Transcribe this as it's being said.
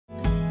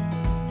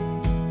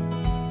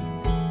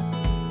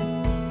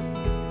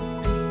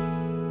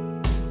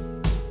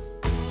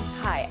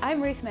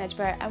I'm Ruth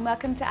Medjber and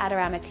welcome to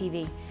Adorama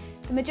TV.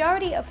 The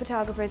majority of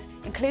photographers,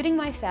 including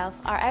myself,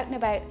 are out and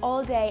about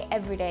all day,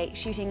 every day,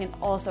 shooting in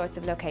all sorts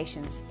of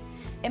locations.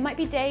 It might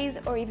be days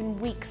or even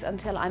weeks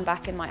until I'm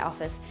back in my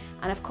office,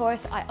 and of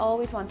course I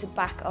always want to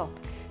back up,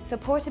 so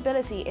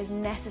portability is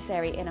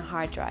necessary in a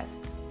hard drive.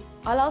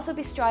 I'll also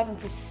be striving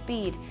for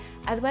speed,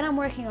 as when I'm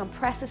working on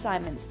press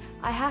assignments,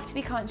 I have to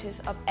be conscious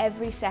of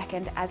every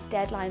second as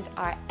deadlines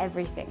are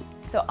everything.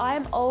 So I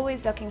am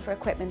always looking for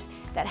equipment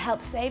that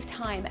helps save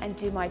time and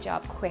do my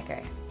job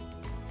quicker.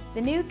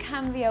 The new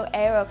Canvio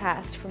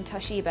Aerocast from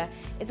Toshiba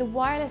is a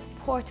wireless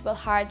portable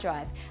hard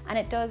drive, and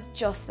it does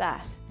just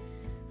that.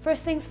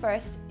 First things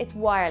first, it's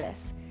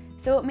wireless,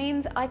 so it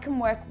means I can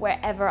work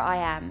wherever I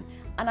am,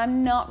 and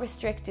I'm not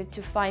restricted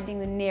to finding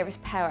the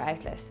nearest power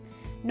outlet.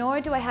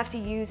 Nor do I have to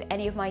use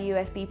any of my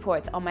USB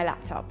ports on my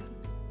laptop.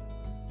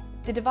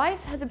 The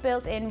device has a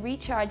built-in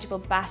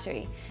rechargeable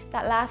battery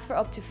that lasts for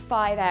up to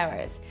 5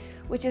 hours,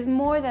 which is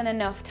more than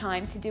enough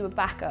time to do a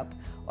backup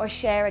or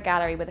share a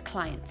gallery with a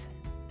client.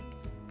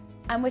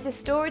 And with a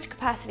storage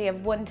capacity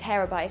of 1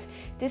 terabyte,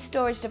 this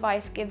storage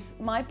device gives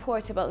my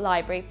portable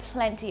library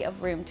plenty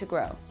of room to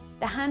grow.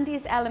 The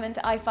handiest element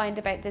I find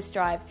about this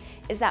drive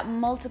is that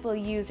multiple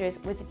users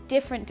with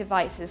different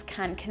devices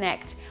can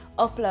connect,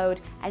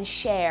 upload and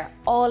share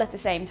all at the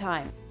same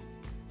time.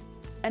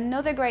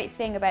 Another great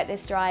thing about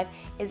this drive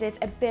is its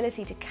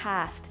ability to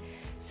cast.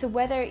 So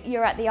whether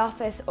you're at the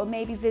office or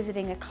maybe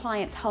visiting a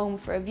client's home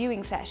for a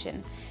viewing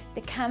session,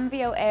 the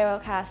Canvio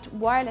Aerocast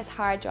wireless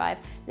hard drive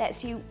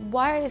lets you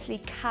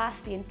wirelessly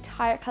cast the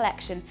entire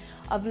collection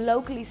of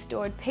locally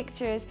stored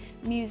pictures,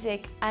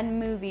 music and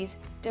movies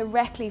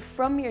directly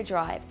from your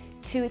drive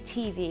to a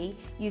TV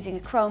using a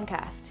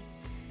Chromecast.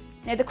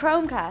 Now the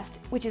Chromecast,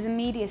 which is a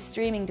media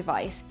streaming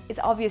device, is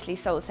obviously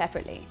sold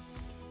separately.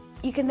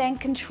 You can then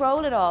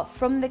control it all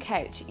from the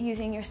couch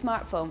using your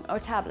smartphone or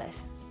tablet.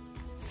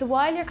 So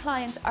while your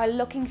clients are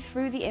looking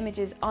through the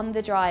images on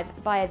the drive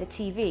via the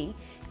TV,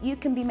 you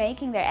can be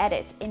making their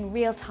edits in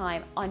real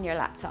time on your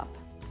laptop.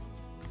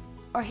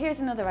 Or here's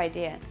another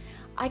idea.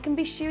 I can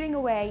be shooting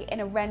away in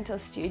a rental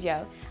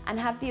studio and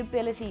have the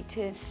ability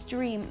to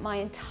stream my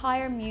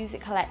entire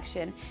music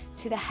collection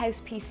to the house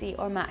PC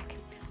or Mac.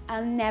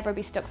 I'll never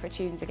be stuck for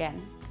tunes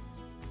again.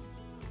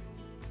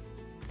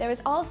 There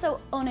is also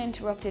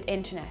uninterrupted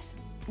internet.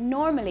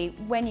 Normally,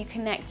 when you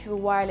connect to a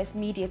wireless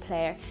media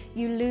player,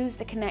 you lose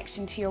the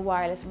connection to your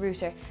wireless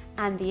router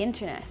and the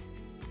internet.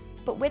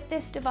 But with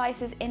this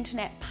device's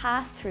internet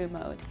pass-through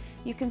mode,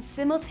 you can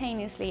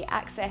simultaneously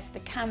access the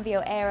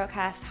Canvio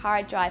Aerocast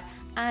hard drive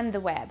and the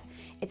web.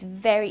 It's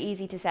very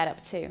easy to set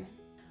up too.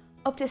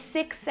 Up to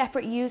 6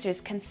 separate users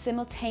can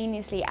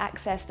simultaneously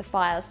access the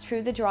files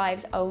through the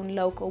drive's own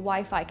local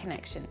Wi-Fi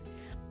connection.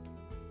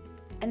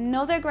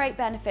 Another great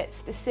benefit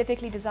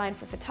specifically designed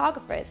for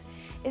photographers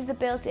is the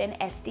built-in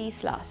SD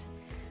slot.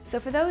 So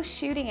for those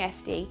shooting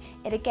SD,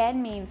 it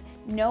again means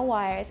no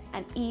wires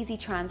and easy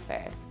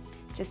transfers.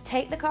 Just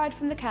take the card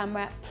from the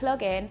camera,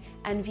 plug in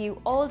and view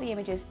all the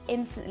images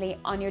instantly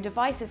on your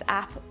device's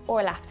app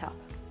or laptop.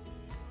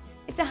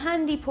 It's a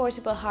handy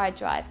portable hard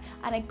drive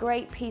and a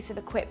great piece of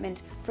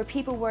equipment for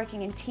people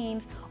working in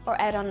teams or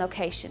out on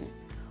location,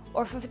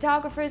 or for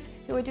photographers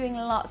who are doing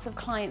lots of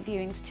client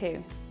viewings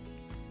too.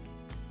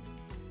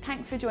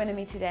 Thanks for joining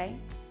me today.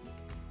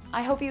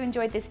 I hope you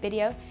enjoyed this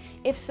video.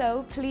 If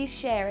so, please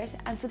share it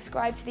and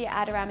subscribe to the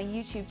Adorama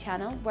YouTube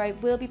channel, where I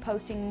will be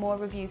posting more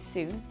reviews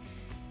soon.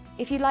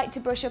 If you'd like to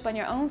brush up on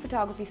your own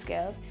photography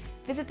skills,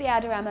 visit the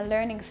Adorama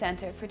Learning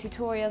Centre for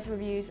tutorials,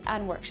 reviews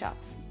and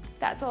workshops.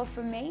 That's all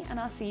from me, and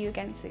I'll see you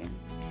again soon.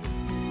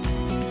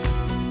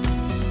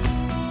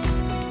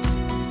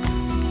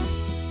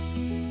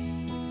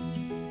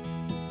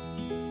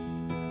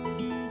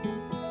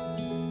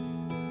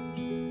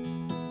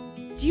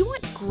 Do you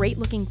want great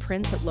looking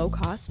prints at low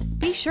cost?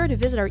 Be sure to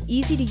visit our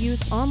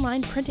easy-to-use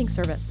online printing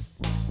service.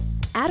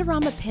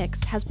 Adorama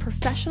Pix has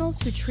professionals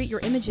who treat your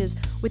images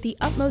with the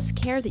utmost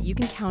care that you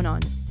can count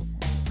on.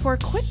 For a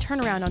quick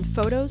turnaround on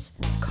photos,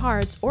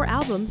 cards, or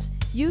albums,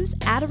 use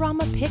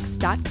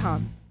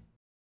adoramapix.com.